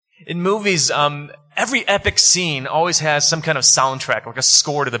In movies, every epic scene always has some kind of soundtrack, like a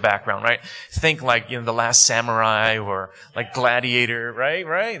score to the background, right? Think like, The Last Samurai or like Gladiator,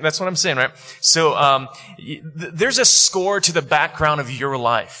 right? That's what I'm saying, right? So, there's a score to the background of your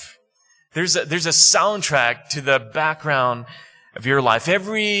life. There's a soundtrack to the background of your life.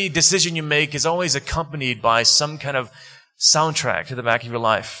 Every decision you make is always accompanied by some kind of soundtrack to the back of your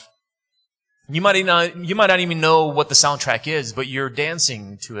life. You might not even know what the soundtrack is, but you're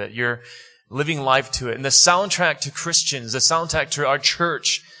dancing to it. You're living life to it. And the soundtrack to Christians, the soundtrack to our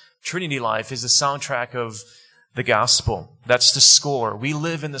church, Trinity Life, is the soundtrack of the gospel. That's the score. We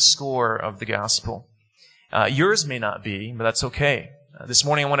live in the score of the gospel. Yours may not be, but that's okay. This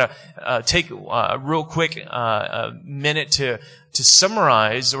morning I want to take a real quick minute to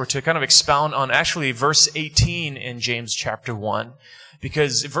summarize or to kind of expound on actually verse 18 in James chapter 1.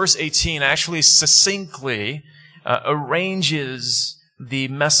 Because verse 18 actually succinctly arranges the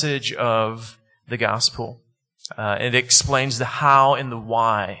message of the gospel. It explains the how and the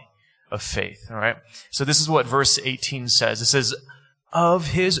why of faith. All right. So this is what verse 18 says. It says, "Of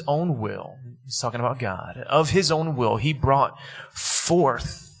His own will," he's talking about God. "Of His own will, He brought us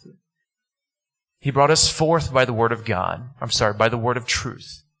forth by the word of God. By the word of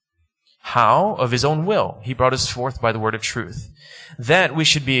truth." How? Of His own will. He brought us forth by the word of truth, that we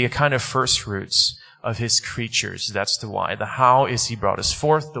should be a kind of first fruits of His creatures. That's the why. The how is He brought us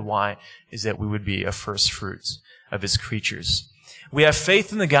forth. The why is that we would be a first fruits of His creatures. We have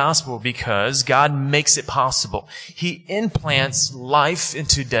faith in the gospel because God makes it possible. He implants life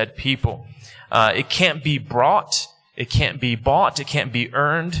into dead people. It can't be brought. It can't be bought. It can't be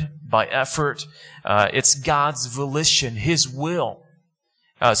earned by effort. It's God's volition, His will.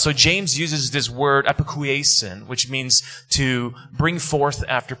 So James uses this word epikuesin, which means to bring forth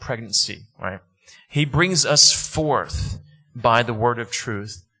after pregnancy, right? He brings us forth by the word of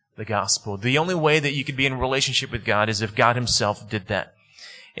truth, the gospel. The only way that you could be in relationship with God is if God Himself did that.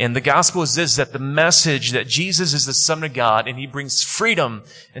 And the gospel is this, that the message that Jesus is the Son of God and He brings freedom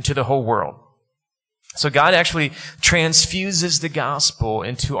into the whole world. So God actually transfuses the gospel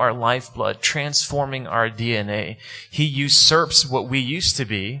into our lifeblood, transforming our DNA. He usurps what we used to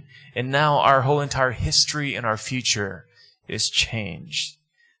be, and now our whole entire history and our future is changed.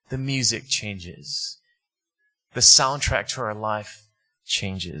 The music changes. The soundtrack to our life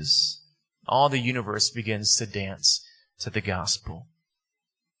changes. All the universe begins to dance to the gospel.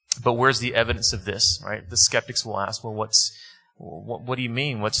 But where's the evidence of this, right? The skeptics will ask, well, what do you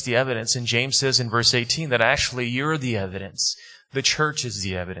mean? What's the evidence? And James says in verse 18 that actually you're the evidence. The church is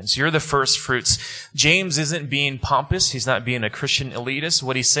the evidence. You're the first fruits. James isn't being pompous. He's not being a Christian elitist.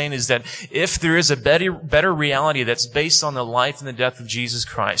 What he's saying is that if there is a better reality that's based on the life and the death of Jesus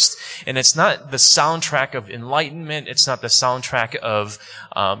Christ, and it's not the soundtrack of enlightenment, it's not the soundtrack of,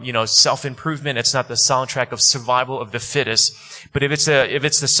 self-improvement, it's not the soundtrack of survival of the fittest, but if it's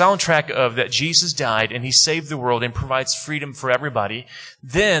the soundtrack of that Jesus died and He saved the world and provides freedom for everybody,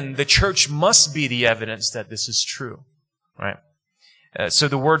 then the church must be the evidence that this is true, right? So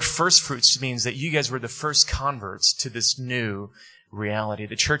the word first fruits means that you guys were the first converts to this new reality.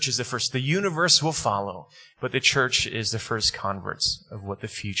 The church is the first. The universe will follow, but the church is the first converts of what the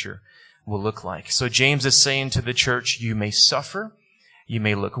future will look like. So James is saying to the church, you may suffer, you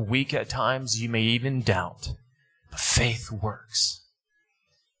may look weak at times, you may even doubt, but faith works.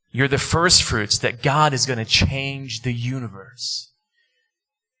 You're the first fruits that God is going to change the universe.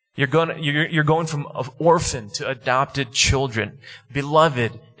 You're going from orphan to adopted children,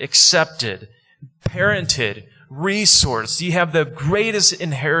 beloved, accepted, parented, resourced. You have the greatest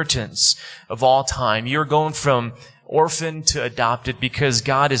inheritance of all time. You're going from orphan to adopted because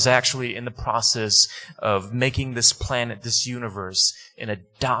God is actually in the process of making this planet, this universe, an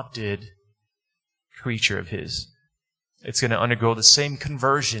adopted creature of His. It's going to undergo the same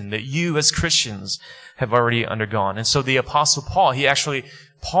conversion that you as Christians have already undergone. And so the Apostle Paul,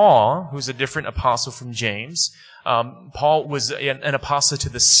 who's a different apostle from James, Paul was an apostle to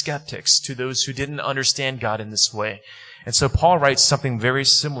the skeptics, to those who didn't understand God in this way. And so Paul writes something very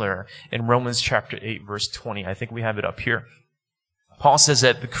similar in Romans chapter 8, verse 20. I think we have it up here. Paul says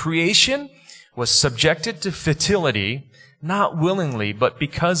that the creation was subjected to futility, not willingly, but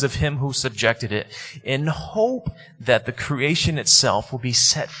because of Him who subjected it, in hope that the creation itself will be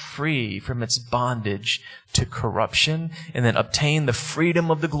set free from its bondage to corruption and then obtain the freedom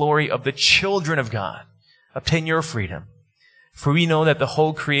of the glory of the children of God. Obtain your freedom. For we know that the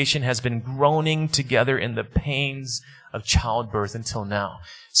whole creation has been groaning together in the pains of childbirth until now.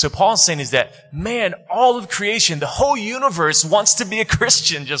 So Paul's saying is that, man, all of creation, the whole universe wants to be a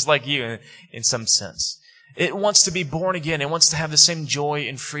Christian just like you in some sense. It wants to be born again. It wants to have the same joy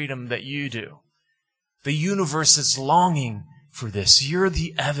and freedom that you do. The universe is longing for this. You're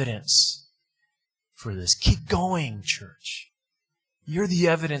the evidence for this. Keep going, church. You're the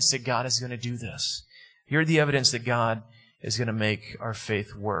evidence that God is going to do this. You're the evidence that God is going to make our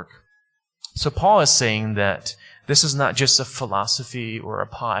faith work. So Paul is saying that this is not just a philosophy or a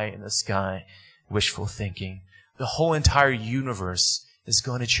pie in the sky, wishful thinking. The whole entire universe is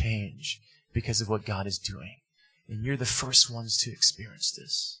going to change because of what God is doing. And you're the first ones to experience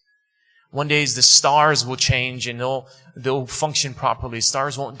this. One day the stars will change and they'll function properly.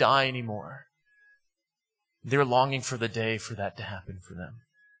 Stars won't die anymore. They're longing for the day for that to happen for them.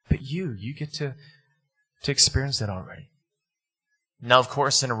 But you get to experience that already. Now, of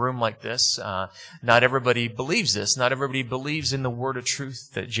course, in a room like this, not everybody believes this. Not everybody believes in the word of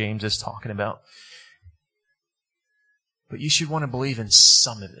truth that James is talking about. But you should want to believe in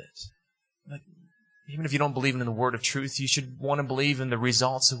some of it. Like, even if you don't believe in the word of truth, you should want to believe in the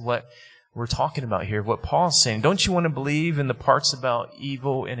results of what we're talking about here, what Paul's saying. Don't you want to believe in the parts about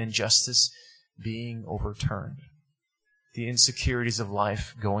evil and injustice being overturned? The insecurities of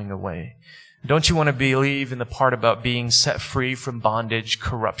life going away. Don't you want to believe in the part about being set free from bondage,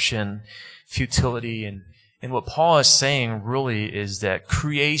 corruption, futility? And what Paul is saying really is that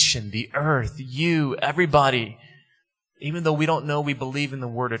creation, the earth, you, everybody, even though we don't know we believe in the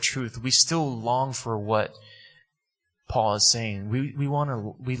word of truth, we still long for what Paul is saying. We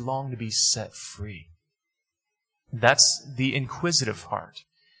long to be set free. That's the inquisitive heart.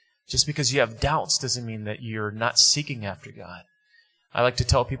 Just because you have doubts doesn't mean that you're not seeking after God. I like to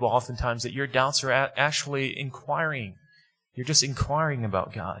tell people oftentimes that your doubts are actually inquiring. You're just inquiring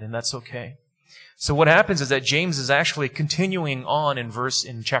about God, and that's okay. So what happens is that James is actually continuing on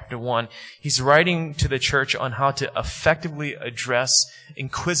in chapter 1. He's writing to the church on how to effectively address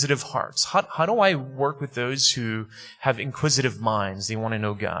inquisitive hearts. How do I work with those who have inquisitive minds? They want to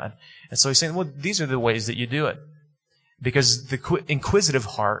know God. And so he's saying, well, these are the ways that you do it. Because the inquisitive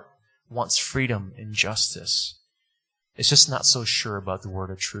heart wants freedom and justice. It's just not so sure about the word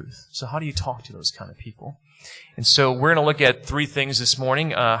of truth. So how do you talk to those kind of people? And so we're going to look at 3 things this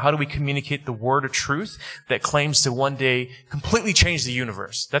morning. How do we communicate the word of truth that claims to one day completely change the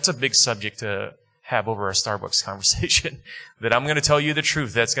universe? That's a big subject to have over a Starbucks conversation. That I'm going to tell you the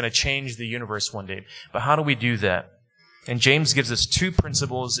truth that's going to change the universe one day. But how do we do that? And James gives us 2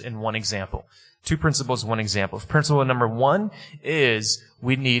 principles in one example. 2 principles, 1 example. Principle number 1 is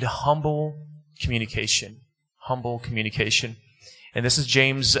we need humble communication. Humble communication. And this is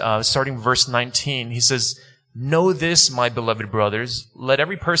James, starting verse 19. He says, "Know this, my beloved brothers, let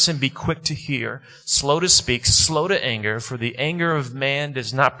every person be quick to hear, slow to speak, slow to anger, for the anger of man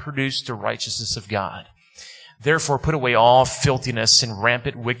does not produce the righteousness of God. Therefore put away all filthiness and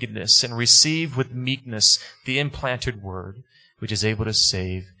rampant wickedness, and receive with meekness the implanted word, which is able to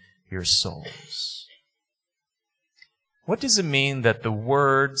save your souls." What does it mean that the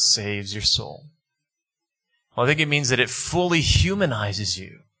word saves your soul? Well, I think it means that it fully humanizes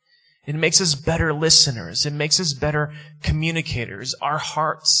you. It makes us better listeners. It makes us better communicators. Our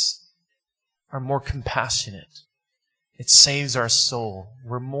hearts are more compassionate. It saves our soul.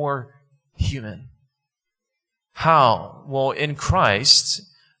 We're more human. How? Well, in Christ,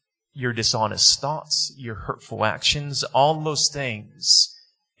 your dishonest thoughts, your hurtful actions, all those things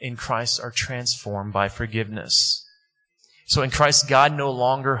in Christ are transformed by forgiveness. So in Christ, God no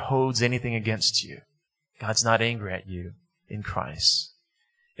longer holds anything against you. God's not angry at you in Christ.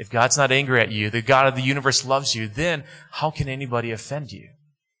 If God's not angry at you, the God of the universe loves you, then how can anybody offend you?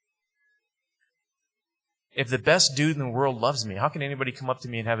 If the best dude in the world loves me, how can anybody come up to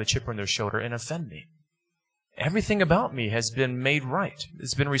me and have a chip on their shoulder and offend me? Everything about me has been made right.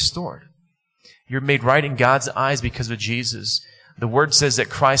 It's been restored. You're made right in God's eyes because of Jesus. The Word says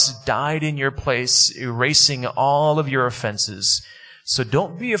that Christ died in your place, erasing all of your offenses. So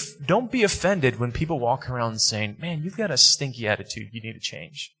don't be offended when people walk around saying, "Man, you've got a stinky attitude. You need to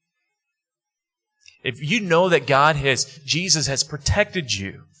change." If you know that Jesus has protected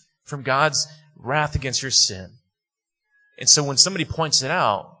you from God's wrath against your sin, and so when somebody points it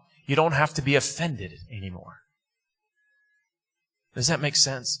out, you don't have to be offended anymore. Does that make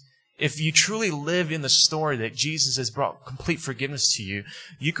sense? If you truly live in the story that Jesus has brought complete forgiveness to you,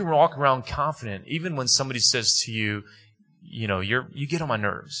 you can walk around confident, even when somebody says to you, you get on my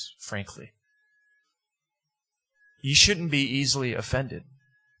nerves, frankly. You shouldn't be easily offended.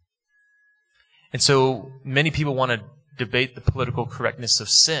 And so many people want to debate the political correctness of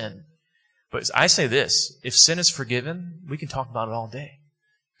sin. But I say this, if sin is forgiven, we can talk about it all day.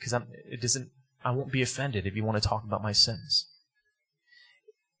 Because I won't be offended if you want to talk about my sins.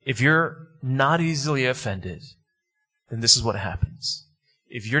 If you're not easily offended, then this is what happens.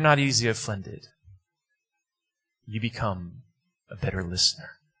 If you're not easily offended, you become a better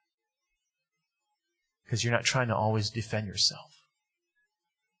listener. Because you're not trying to always defend yourself.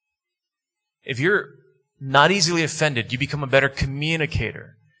 If you're not easily offended, you become a better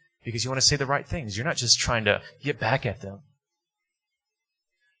communicator. Because you want to say the right things. You're not just trying to get back at them.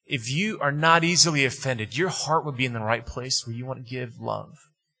 If you are not easily offended, your heart would be in the right place where you want to give love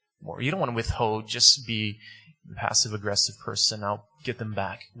more. You don't want to withhold, just be a passive-aggressive person. I'll get them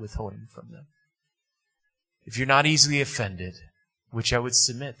back, withholding from them. If you're not easily offended, which I would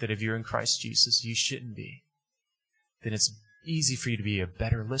submit that if you're in Christ Jesus, you shouldn't be, then it's easy for you to be a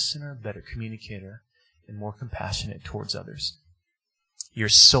better listener, better communicator, and more compassionate towards others. Your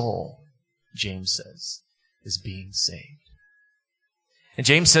soul, James says, is being saved. And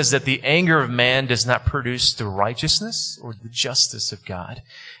James says that the anger of man does not produce the righteousness or the justice of God.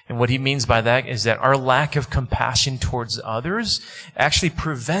 And what he means by that is that our lack of compassion towards others actually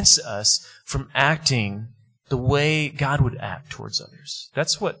prevents us from acting the way God would act towards others.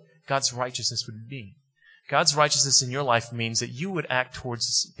 That's what God's righteousness would be. God's righteousness in your life means that you would act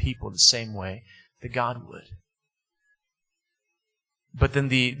towards people the same way that God would. But then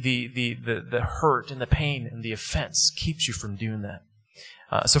the hurt and the pain and the offense keeps you from doing that.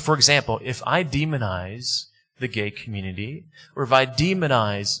 So for example, if I demonize the gay community, or if I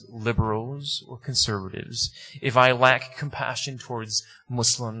demonize liberals or conservatives, if I lack compassion towards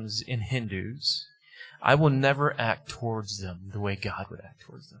Muslims and Hindus, I will never act towards them the way God would act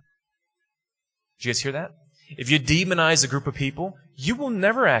towards them. Did you guys hear that? If you demonize a group of people, you will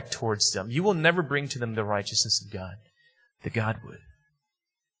never act towards them. You will never bring to them the righteousness of God that God would.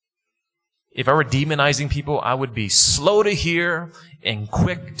 If I were demonizing people, I would be slow to hear and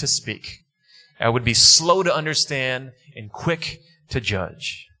quick to speak. I would be slow to understand and quick to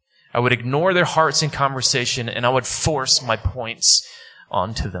judge. I would ignore their hearts in conversation, and I would force my points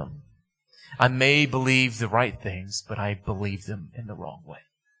onto them. I may believe the right things, but I believe them in the wrong way.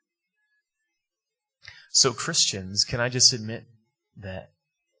 So Christians, can I just admit that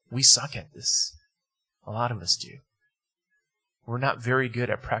we suck at this? A lot of us do. We're not very good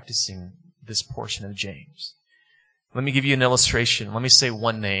at practicing this portion of James. Let me give you an illustration. Let me say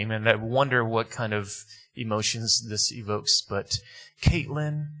one name, and I wonder what kind of emotions this evokes, but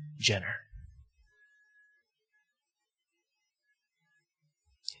Caitlyn Jenner.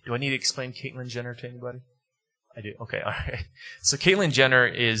 Do I need to explain Caitlyn Jenner to anybody? I do. Okay, all right. So Caitlyn Jenner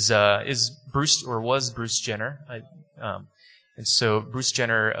is Bruce, or was Bruce Jenner. And so Bruce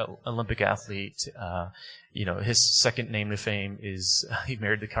Jenner, Olympic athlete, his second name to fame is he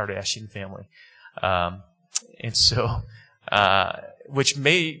married the Kardashian family. And so, which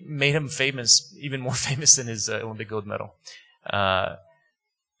made him famous, even more famous than his Olympic gold medal.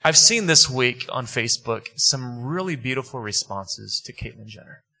 I've seen this week on Facebook some really beautiful responses to Caitlyn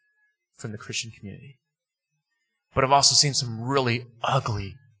Jenner from the Christian community. But I've also seen some really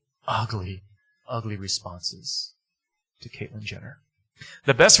ugly responses to Caitlyn Jenner.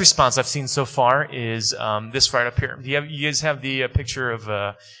 The best response I've seen so far is this right up here. You guys have the picture of,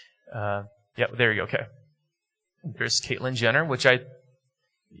 yeah, there you go, okay. There's Caitlyn Jenner, which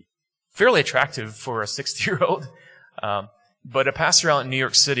fairly attractive for a 60-year-old. But a pastor out in New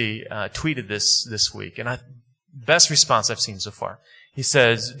York City tweeted this week, and best response I've seen so far. He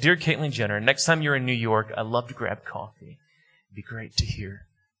says, "Dear Caitlyn Jenner, next time you're in New York, I'd love to grab coffee. It'd be great to hear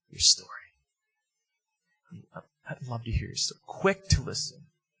your story. I'd love to hear your story. Quick to listen,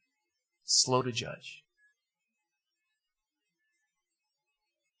 slow to judge."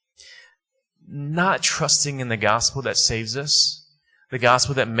 Not trusting in the gospel that saves us, the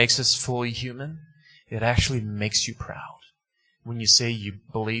gospel that makes us fully human, it actually makes you proud. When you say you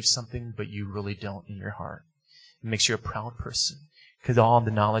believe something, but you really don't in your heart. It makes you a proud person. Because all the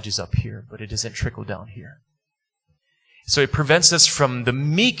knowledge is up here, but it doesn't trickle down here. So it prevents us from the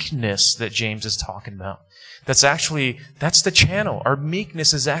meekness that James is talking about. That's the channel. Our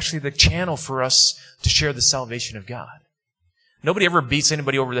meekness is actually the channel for us to share the salvation of God. Nobody ever beats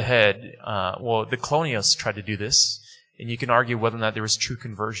anybody over the head. The colonialists tried to do this, and you can argue whether or not there was true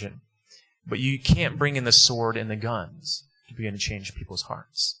conversion. But you can't bring in the sword and the guns to begin to change people's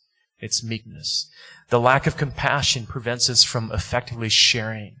hearts. It's meekness. The lack of compassion prevents us from effectively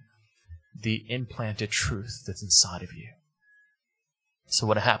sharing the implanted truth that's inside of you. So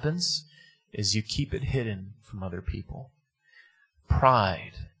what happens is you keep it hidden from other people.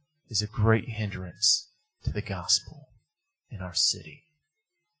 Pride is a great hindrance to the gospel in our city.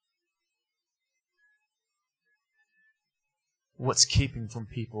 What's keeping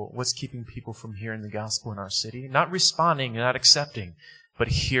people from hearing the gospel in our city? Not responding, not accepting, but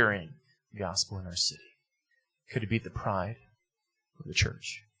hearing the gospel in our city? Could it be the pride of the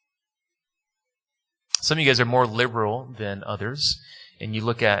church? Some of you guys are more liberal than others, and you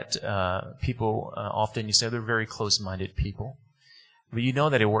look at people often, you say they're very close-minded people. But you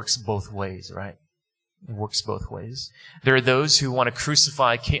know that it works both ways, right? It works both ways. There are those who want to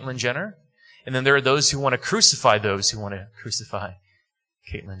crucify Caitlyn Jenner, and then there are those who want to crucify those who want to crucify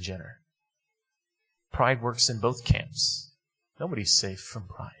Caitlyn Jenner. Pride works in both camps. Nobody's safe from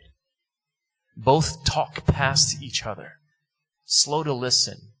pride. Both talk past each other. Slow to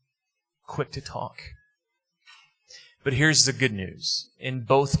listen, quick to talk. But here's the good news. In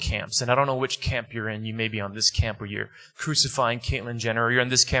both camps, and I don't know which camp you're in, you may be on this camp where you're crucifying Caitlyn Jenner, or you're in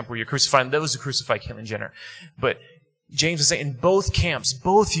this camp where you're crucifying those who crucify Caitlyn Jenner. But James is saying in both camps,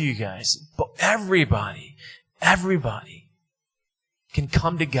 both of you guys, everybody can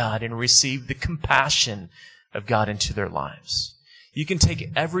come to God and receive the compassion of God into their lives. You can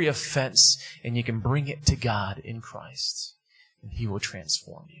take every offense and you can bring it to God in Christ, and He will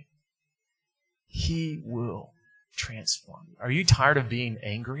transform you. He will transform you. Are you tired of being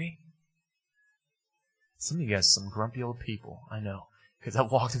angry? Some of you guys are some grumpy old people, I know, because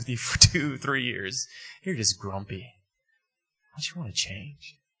I've walked with you for 2-3 years. You're just grumpy. Don't you want to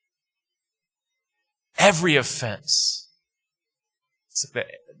change? Every offense. It's like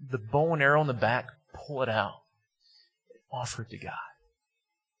the bow and arrow in the back, pull it out. Offer it to God.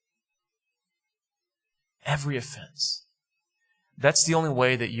 Every offense. That's the only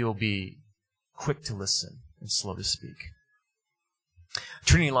way that you'll be quick to listen and slow to speak.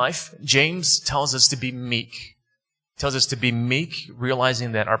 Trinity Life, James tells us to be meek. He tells us to be meek,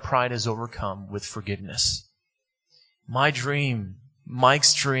 realizing that our pride is overcome with forgiveness. My dream,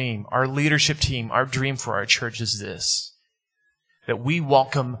 Mike's dream, our leadership team, our dream for our church is this: that we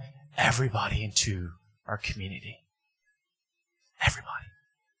welcome everybody into our community. Everybody.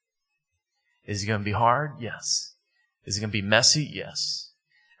 Is it going to be hard? Yes. Is it going to be messy? Yes.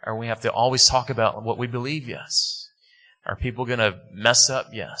 Are we have to always talk about what we believe? Yes. Are people going to mess up?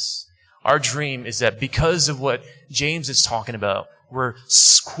 Yes. Our dream is that because of what James is talking about, we're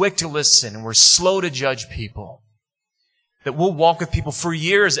quick to listen and we're slow to judge people. That we'll walk with people for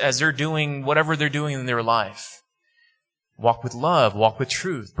years as they're doing whatever they're doing in their life. Walk with love, walk with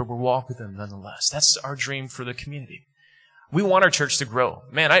truth, but we'll walk with them nonetheless. That's our dream for the community. We want our church to grow.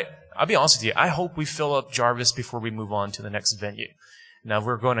 Man, I'll be honest with you. I hope we fill up Jarvis before we move on to the next venue. Now, if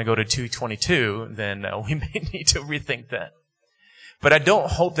we're going to go to 222, then we may need to rethink that. But I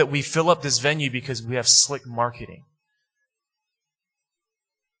don't hope that we fill up this venue because we have slick marketing.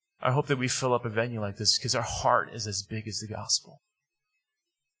 I hope that we fill up a venue like this because our heart is as big as the gospel.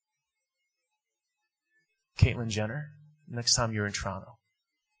 Caitlyn Jenner, next time you're in Toronto,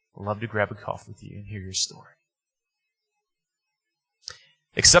 I'd love to grab a coffee with you and hear your story.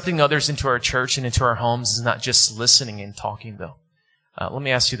 Accepting others into our church and into our homes is not just listening and talking, though. Let me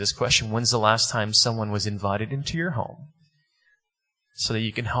ask you this question. When's the last time someone was invited into your home so that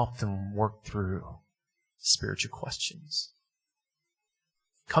you can help them work through spiritual questions?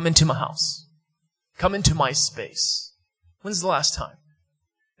 Come into my house. Come into my space. When's the last time?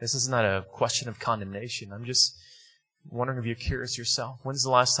 This is not a question of condemnation. I'm just wondering if you're curious yourself. When's the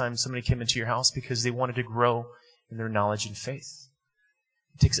last time somebody came into your house because they wanted to grow in their knowledge and faith?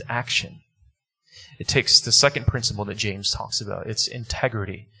 It takes action. It takes the second principle that James talks about. It's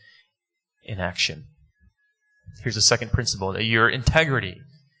integrity in action. Here's the second principle, that your integrity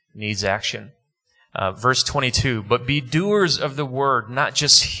needs action. Verse 22, but be doers of the word, not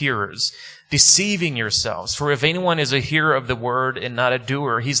just hearers, deceiving yourselves. For if anyone is a hearer of the word and not a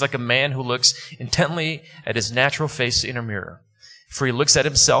doer, he's like a man who looks intently at his natural face in a mirror. For he looks at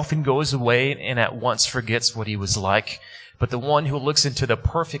himself and goes away and at once forgets what he was like. But the one who looks into the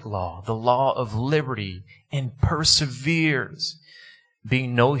perfect law, the law of liberty, and perseveres,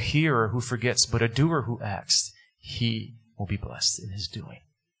 being no hearer who forgets, but a doer who acts, he will be blessed in his doing.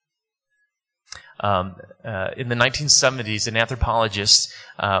 In the 1970s, an anthropologist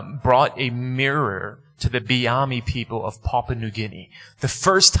brought a mirror to the Biami people of Papua New Guinea. The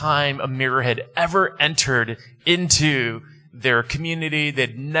first time a mirror had ever entered into their community,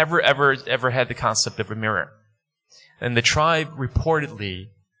 they'd never, ever had the concept of a mirror. And the tribe reportedly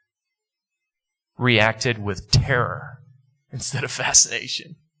reacted with terror instead of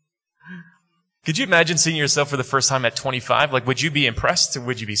fascination. Could you imagine seeing yourself for the first time at 25? Like, would you be impressed or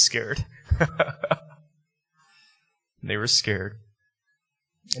would you be scared? They were scared.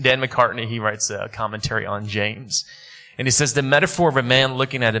 Dan McCartney, he writes a commentary on James. And he says, the metaphor of a man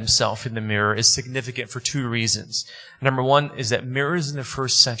looking at himself in the mirror is significant for two reasons. Number one is that mirrors in the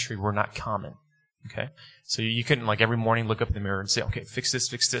first century were not common. Okay? So you couldn't like every morning look up in the mirror and say, okay, fix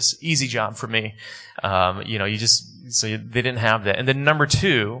this. Easy job for me. They didn't have that. And then number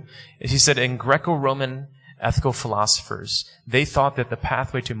two, he said in Greco-Roman ethical philosophers, they thought that the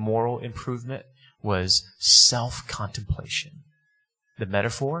pathway to moral improvement was self-contemplation. The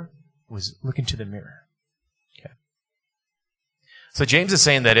metaphor was look into the mirror. Okay. So James is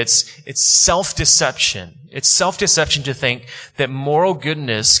saying that it's self-deception. It's self-deception to think that moral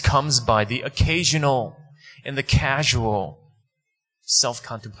goodness comes by the occasional and the casual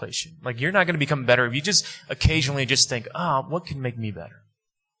self-contemplation. Like you're not going to become better if you just occasionally just think, what can make me better?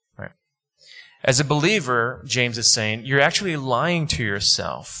 Right? As a believer, James is saying, you're actually lying to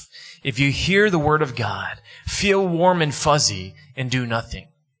yourself if you hear the word of God, feel warm and fuzzy, and do nothing.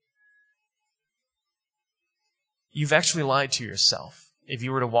 You've actually lied to yourself. If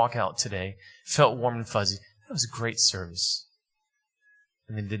you were to walk out today, felt warm and fuzzy, that was a great service,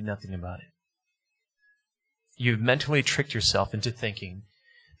 and then did nothing about it. You've mentally tricked yourself into thinking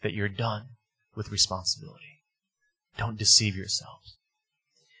that you're done with responsibility. Don't deceive yourselves.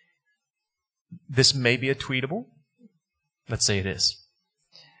 This may be a tweetable. Let's say it is.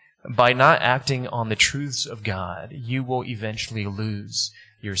 By not acting on the truths of God, you will eventually lose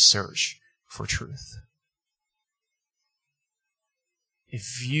your search for truth.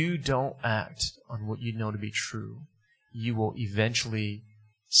 If you don't act on what you know to be true, you will eventually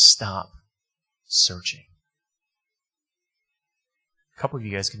stop searching. A couple of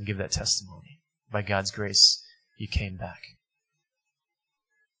you guys can give that testimony. By God's grace, you came back.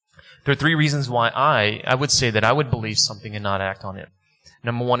 There are three reasons why I would say that I would believe something and not act on it.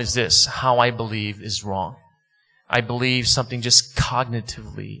 Number one is this: how I believe is wrong. I believe something just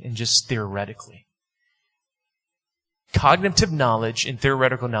cognitively and just theoretically. Cognitive knowledge and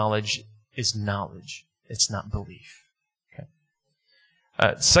theoretical knowledge is knowledge. It's not belief.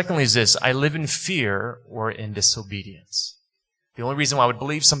 Okay. Secondly is this: I live in fear or in disobedience. The only reason why I would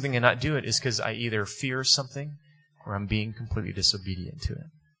believe something and not do it is because I either fear something or I'm being completely disobedient to it.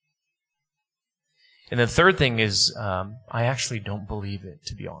 And the third thing is, I actually don't believe it,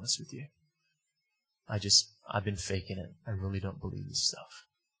 to be honest with you. I've been faking it. I really don't believe this stuff.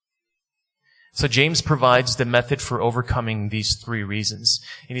 So James provides the method for overcoming these three reasons.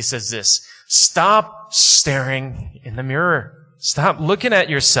 And he says this: stop staring in the mirror. Stop looking at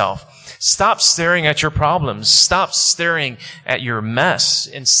yourself. Stop staring at your problems. Stop staring at your mess.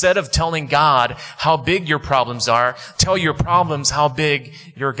 Instead of telling God how big your problems are, tell your problems how big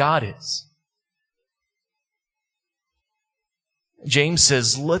your God is. James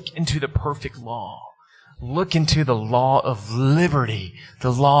says, look into the perfect law. Look into the law of liberty,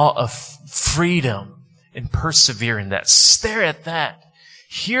 the law of freedom, and persevere in that. Stare at that.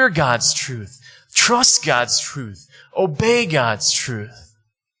 Hear God's truth. Trust God's truth. Obey God's truth.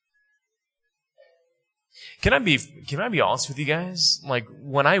 Can I be honest with you guys? Like,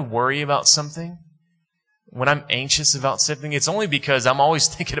 when I worry about something, when I'm anxious about something, it's only because I'm always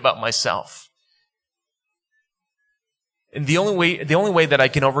thinking about myself. And the only way that I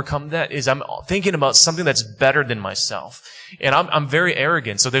can overcome that is I'm thinking about something that's better than myself. And I'm very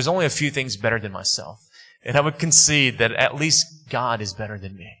arrogant, so there's only a few things better than myself. And I would concede that at least God is better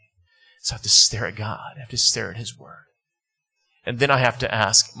than me. So I have to stare at God. I have to stare at His Word. And then I have to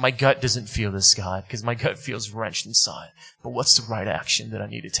ask, my gut doesn't feel this, God, because my gut feels wrenched inside. But what's the right action that I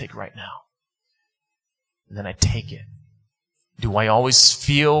need to take right now? And then I take it. Do I always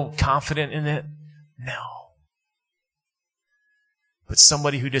feel confident in it? No. But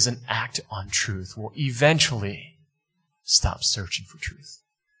somebody who doesn't act on truth will eventually stop searching for truth.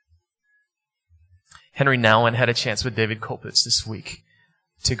 Henry Nouwen had a chance with David Kopitz this week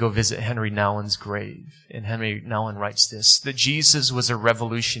to go visit Henry Nouwen's grave. And Henry Nouwen writes this: that Jesus was a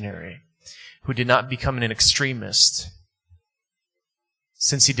revolutionary who did not become an extremist,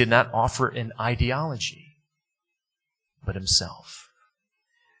 since he did not offer an ideology, but himself.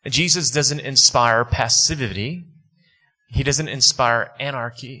 And Jesus doesn't inspire passivity. He doesn't inspire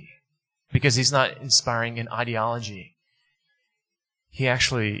anarchy, because he's not inspiring an ideology. He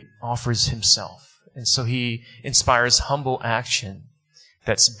actually offers himself. And so he inspires humble action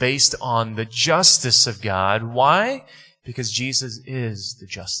that's based on the justice of God. Why? Because Jesus is the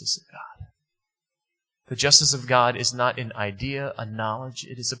justice of God. The justice of God is not an idea, a knowledge.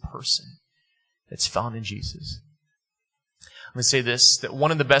 It is a person that's found in Jesus. I'm going to say this, that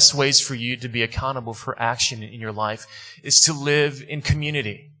one of the best ways for you to be accountable for action in your life is to live in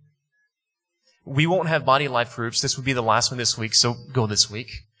community. We won't have body life groups. This would be the last one this week, so go this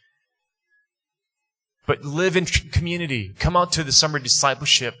week. But live in community. Come out to the summer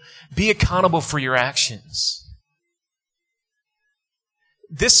discipleship. Be accountable for your actions.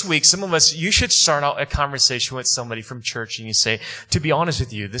 this week, some of us, you should start out a conversation with somebody from church and you say, to be honest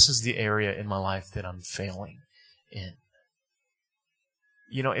with you, this is the area in my life that I'm failing in.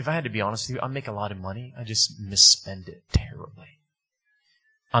 You know, if I had to be honest with you, I make a lot of money. I just misspend it terribly.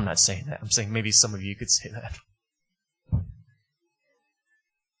 I'm not saying that. I'm saying maybe some of you could say that.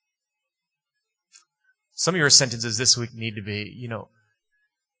 Some of your sentences this week need to be, you know,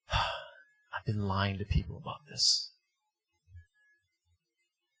 I've been lying to people about this.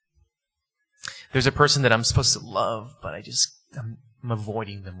 There's a person that I'm supposed to love, but I'm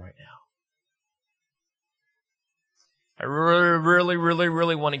avoiding them right now. I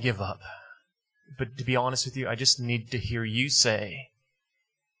really want to give up. But to be honest with you, I just need to hear you say,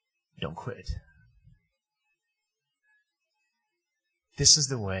 don't quit. This is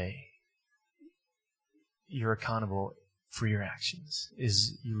the way you're accountable for your actions,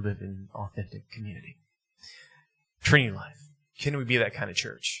 is you live in authentic community. Trinity Life. Can we be that kind of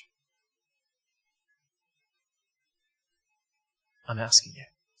church? I'm asking you.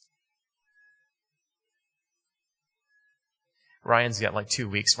 Ryan's got like 2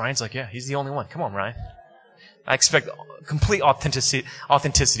 weeks. Ryan's like, yeah, he's the only one. Come on, Ryan. I expect complete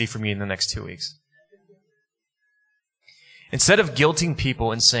authenticity from you in the next 2 weeks. Instead of guilting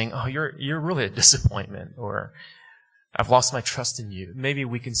people and saying, oh, you're really a disappointment, or I've lost my trust in you, maybe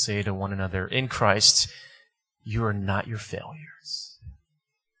we can say to one another, in Christ, you are not your failures.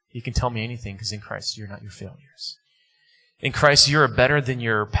 You can tell me anything because in Christ, you're not your failures. In Christ, you're better than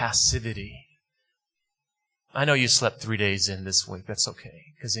your passivity. I know you slept 3 days in this week. That's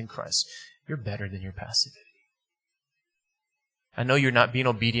okay, because in Christ, you're better than your passivity. I know you're not being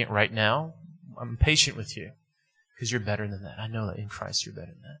obedient right now. I'm patient with you, because you're better than that. I know that in Christ, you're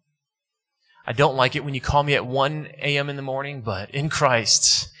better than that. I don't like it when you call me at 1 a.m. in the morning, but in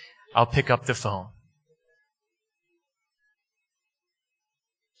Christ, I'll pick up the phone.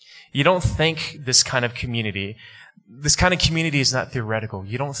 You don't think this kind of community is not theoretical.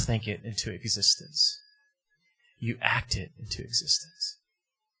 You don't think it into existence. You act it into existence.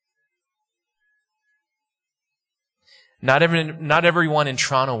 Not everyone in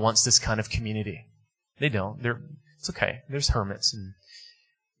Toronto wants this kind of community. They don't. It's okay. There's hermits and,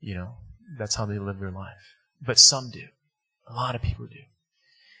 you know, that's how they live their life. But some do. A lot of people do.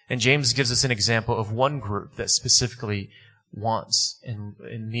 And James gives us an example of one group that specifically wants and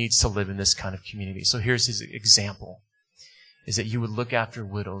needs to live in this kind of community. So here's his example, is that you would look after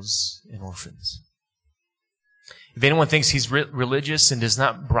widows and orphans. If anyone thinks he's religious and does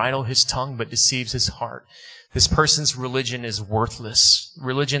not bridle his tongue but deceives his heart, this person's religion is worthless.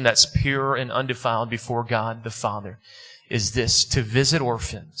 Religion that's pure and undefiled before God the Father is this: to visit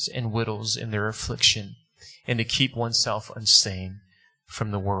orphans and widows in their affliction and to keep oneself unstained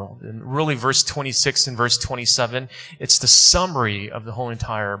from the world. And really, verse 26 and verse 27, it's the summary of the whole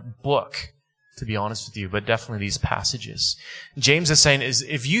entire book, to be honest with you, but definitely these passages. James is saying,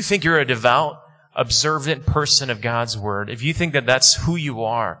 if you think you're a devout, observant person of God's Word, if you think that that's who you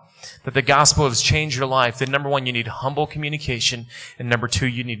are, that the gospel has changed your life, then number one, you need humble communication, and number two,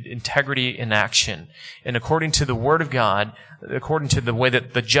 you need integrity in action. And according to the Word of God, according to the way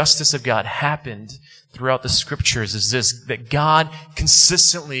that the justice of God happened throughout the Scriptures, is this: that God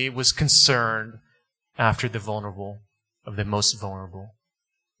consistently was concerned after the vulnerable of the most vulnerable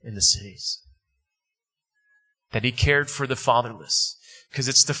in the cities. That He cared for the fatherless, because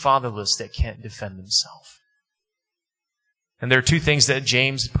it's the fatherless that can't defend themselves. And there are two things that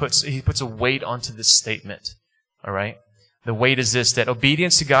James puts. He puts a weight onto this statement. All right? The weight is this: that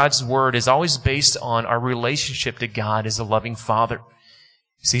obedience to God's Word is always based on our relationship to God as a loving Father.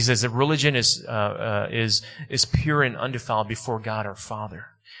 So he says that religion is pure and undefiled before God our Father.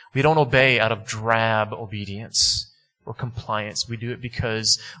 We don't obey out of drab obedience or compliance. We do it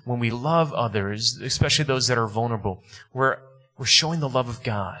because when we love others, especially those that are vulnerable, we're showing the love of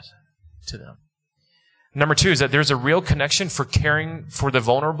God to them. Number two is that there's a real connection for caring for the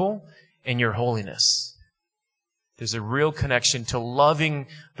vulnerable and your holiness. There's a real connection to loving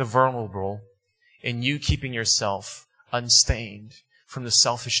the vulnerable and you keeping yourself unstained from the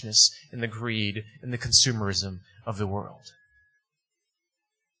selfishness and the greed and the consumerism of the world.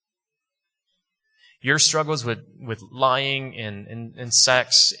 Your struggles with lying and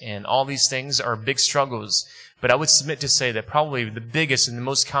sex and all these things are big struggles. But I would submit to say that probably the biggest and the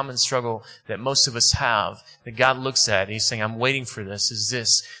most common struggle that most of us have, that God looks at, and He's saying, I'm waiting for this, is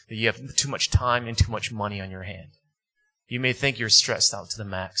this: that you have too much time and too much money on your hand. You may think you're stressed out to the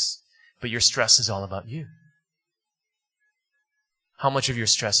max, but your stress is all about you. How much of your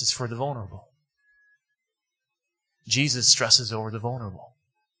stress is for the vulnerable? Jesus stresses over the vulnerable.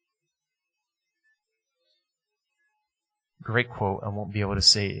 Great quote. I won't be able to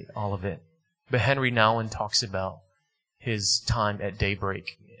say all of it. But Henry Nouwen talks about his time at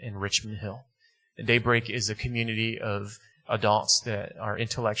Daybreak in Richmond Hill. And Daybreak is a community of adults that are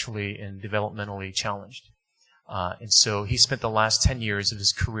intellectually and developmentally challenged. And so he spent the last 10 years of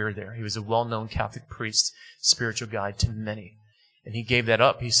his career there. He was a well-known Catholic priest, spiritual guide to many. And he gave that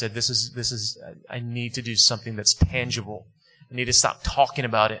up. He said, I need to do something that's tangible. I need to stop talking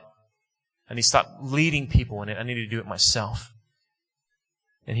about it. I need to stop leading people in it. I need to do it myself.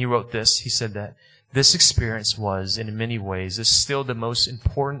 And he wrote this. He said that this experience was, in many ways, is still the most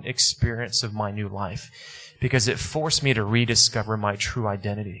important experience of my new life because it forced me to rediscover my true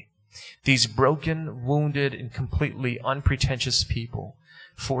identity. These broken, wounded, and completely unpretentious people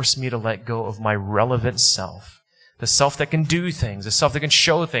forced me to let go of my relevant self, the self that can do things, the self that can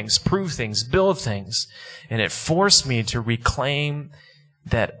show things, prove things, build things. And it forced me to reclaim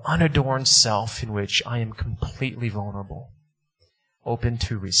that unadorned self in which I am completely vulnerable, open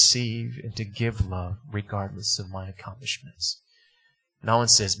to receive and to give love regardless of my accomplishments. Nouwen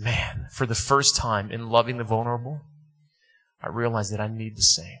says, man, for the first time in loving the vulnerable, I realized that I need the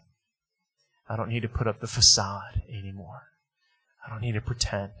same. I don't need to put up the facade anymore. I don't need to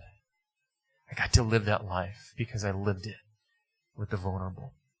pretend. I got to live that life because I lived it with the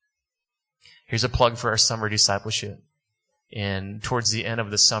vulnerable. Here's a plug for our summer discipleship. And towards the end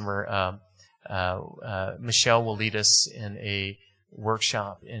of the summer, Michelle will lead us in a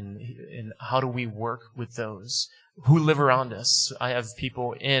workshop in how do we work with those who live around us. I have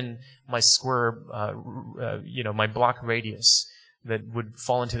people in my square, my block radius that would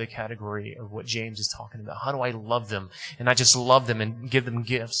fall into the category of what James is talking about. How do I love them? And not just love them and give them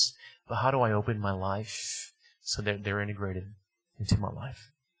gifts, but how do I open my life so that they're integrated into my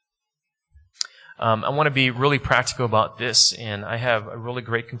life? I want to be really practical about this, and I have a really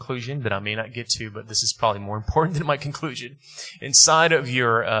great conclusion that I may not get to, but this is probably more important than my conclusion. Inside of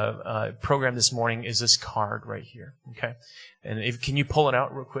your program this morning is this card right here, okay? And can you pull it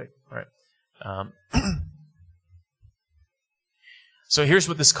out real quick? All right. So here's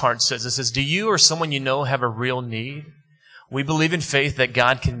what this card says. It says, do you or someone you know have a real need? We believe in faith that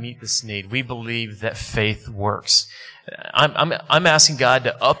God can meet this need. We believe that faith works. I'm asking God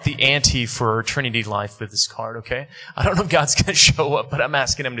to up the ante for Trinity Life with this card, okay? I don't know if God's going to show up, but I'm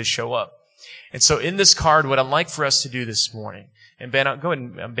asking Him to show up. And so in this card, what I'd like for us to do this morning, and Ben, go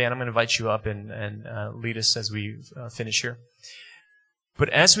ahead and Ben, I'm going to invite you up and lead us as we finish here. But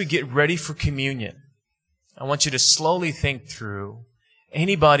as we get ready for communion, I want you to slowly think through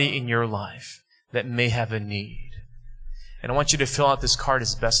anybody in your life that may have a need. And I want you to fill out this card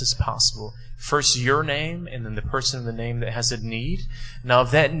as best as possible. First your name, and then the person in the name that has a need. Now,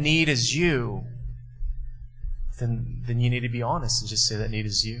 if that need is you, then you need to be honest and just say that need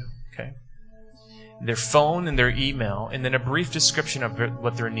is you, okay? Their phone and their email, and then a brief description of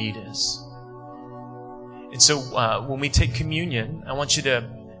what their need is. And so when we take communion, I want you to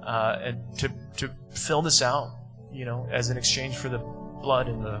fill this out, as an exchange for the blood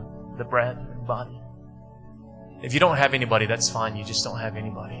and the bread and body. If you don't have anybody, that's fine. You just don't have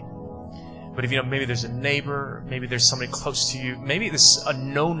anybody. But if maybe there's a neighbor, maybe there's somebody close to you, maybe there's a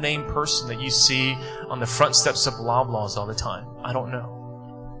no-name person that you see on the front steps of Loblaws all the time. I don't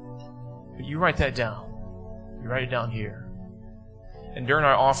know. But you write that down. You write it down here. And during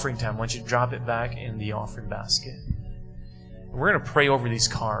our offering time, I want you to drop it back in the offering basket. And we're going to pray over these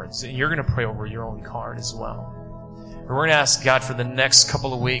cards, and you're going to pray over your own card as well. We're going to ask God for the next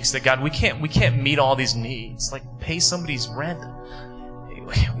couple of weeks that God, we can't meet all these needs. Like pay somebody's rent.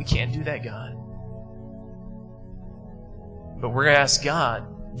 We can't do that, God. But we're going to ask God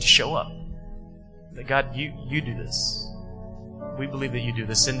to show up. That God, you do this. We believe that you do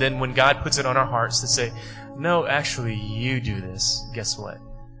this. And then when God puts it on our hearts to say, no, actually you do this, guess what?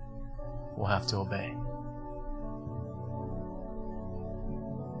 We'll have to obey.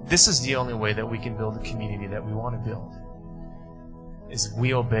 This is the only way that we can build the community that we want to build. Is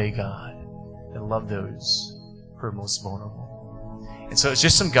we obey God and love those who are most vulnerable. And so it's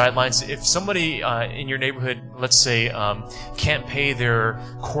just some guidelines. If somebody in your neighborhood, let's say, can't pay their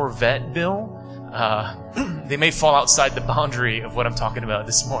Corvette bill, they may fall outside the boundary of what I'm talking about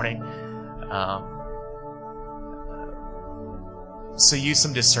this morning. So use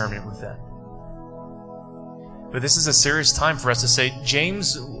some discernment with that. But this is a serious time for us to say,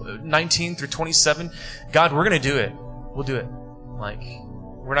 James 19 through 27, God, we're going to do it. We'll do it.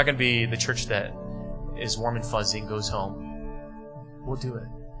 We're not going to be the church that is warm and fuzzy and goes home. We'll do it.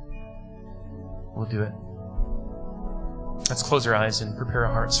 We'll do it. Let's close our eyes and prepare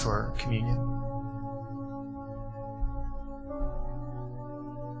our hearts for communion.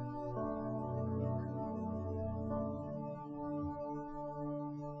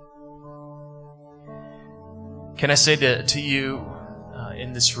 Can I say to you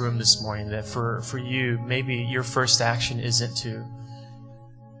in this room this morning that for you, maybe your first action isn't to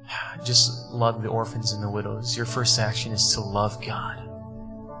just love the orphans and the widows. Your first action is to love God.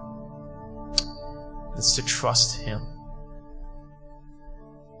 It's to trust Him.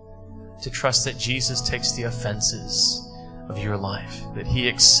 To trust that Jesus takes the offenses of your life, that He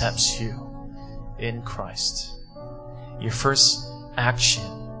accepts you in Christ. Your first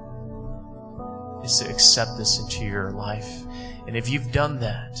action is to accept this into your life. And if you've done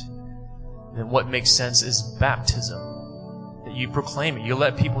that, then what makes sense is baptism. That you proclaim it. You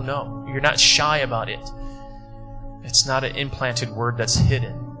let people know. You're not shy about it. It's not an implanted word that's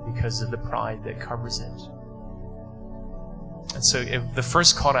hidden because of the pride that covers it. And so if the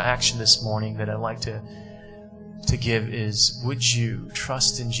first call to action this morning that I'd like to give is, would you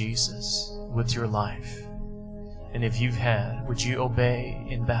trust in Jesus with your life? And if you've had, would you obey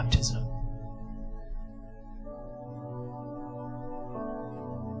in baptism?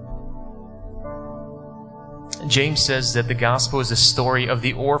 James says that the gospel is a story of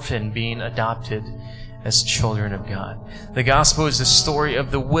the orphan being adopted as children of God. The gospel is the story of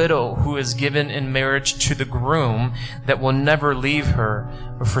the widow who is given in marriage to the groom that will never leave her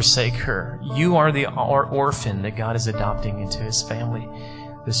or forsake her. You are the orphan that God is adopting into His family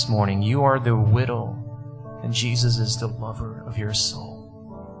this morning. You are the widow, and Jesus is the lover of your soul.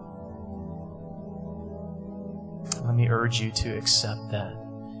 Let me urge you to accept that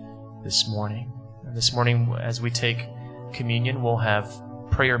this morning. This morning, as we take communion, we'll have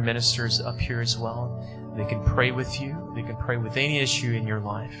prayer ministers up here as well. They can pray with you. They can pray with any issue in your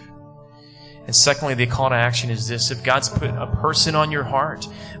life. And secondly, the call to action is this. If God's put a person on your heart,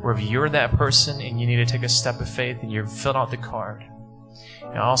 or if you're that person and you need to take a step of faith and you've filled out the card,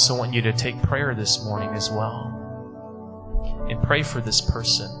 and I also want you to take prayer this morning as well. And pray for this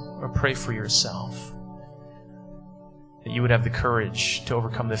person, or pray for yourself. That you would have the courage to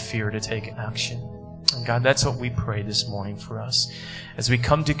overcome the fear to take action. And God, that's what we pray this morning for us. As we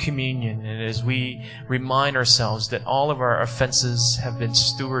come to communion and as we remind ourselves that all of our offenses have been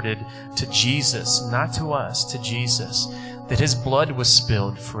stewarded to Jesus, not to us, to Jesus, that His blood was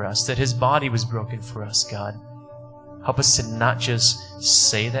spilled for us, that His body was broken for us, God. Help us to not just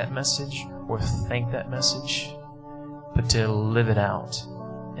say that message or think that message, but to live it out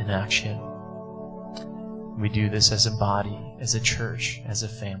in action. We do this as a body, as a church, as a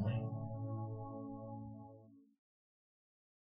family.